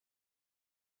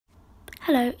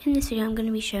Hello, in this video I'm going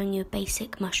to be showing you a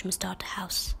basic mushroom starter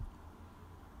house.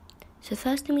 So the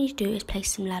first thing we need to do is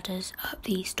place some ladders up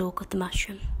the stalk of the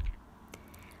mushroom.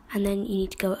 And then you need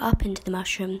to go up into the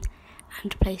mushroom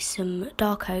and place some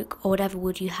dark oak or whatever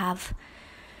wood you have,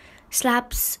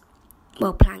 slabs,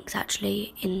 well planks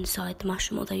actually, inside the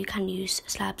mushroom, although you can use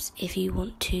slabs if you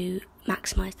want to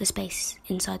maximise the space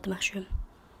inside the mushroom.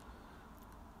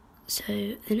 So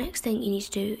the next thing you need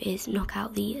to do is knock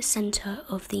out the centre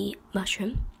of the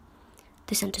mushroom,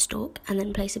 the centre stalk, and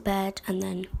then place a bed, and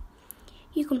then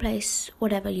you can place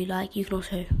whatever you like. You can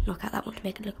also knock out that one to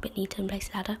make it look a bit neater and place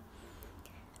a ladder.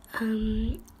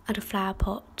 Add a flower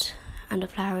pot and a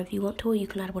flower if you want to, or you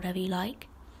can add whatever you like.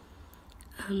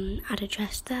 Add a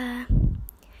chest there,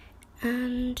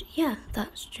 and yeah,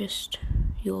 that's just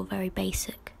your very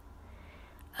basic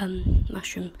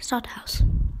mushroom starter house.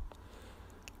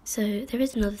 So there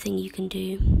is another thing you can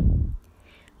do,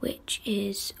 which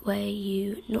is where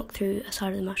you knock through a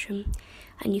side of the mushroom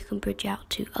and you can bridge out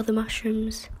to other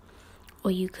mushrooms, or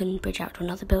you can bridge out to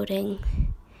another building.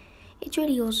 It's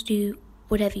really yours to do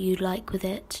whatever you like with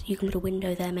it. You can put a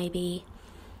window there maybe.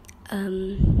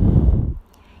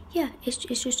 Yeah, it's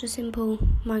just a simple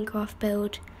Minecraft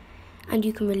build, and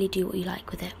you can really do what you like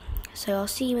with it. So I'll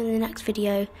see you in the next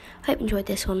video. Hope you enjoyed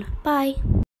this one.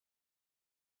 Bye!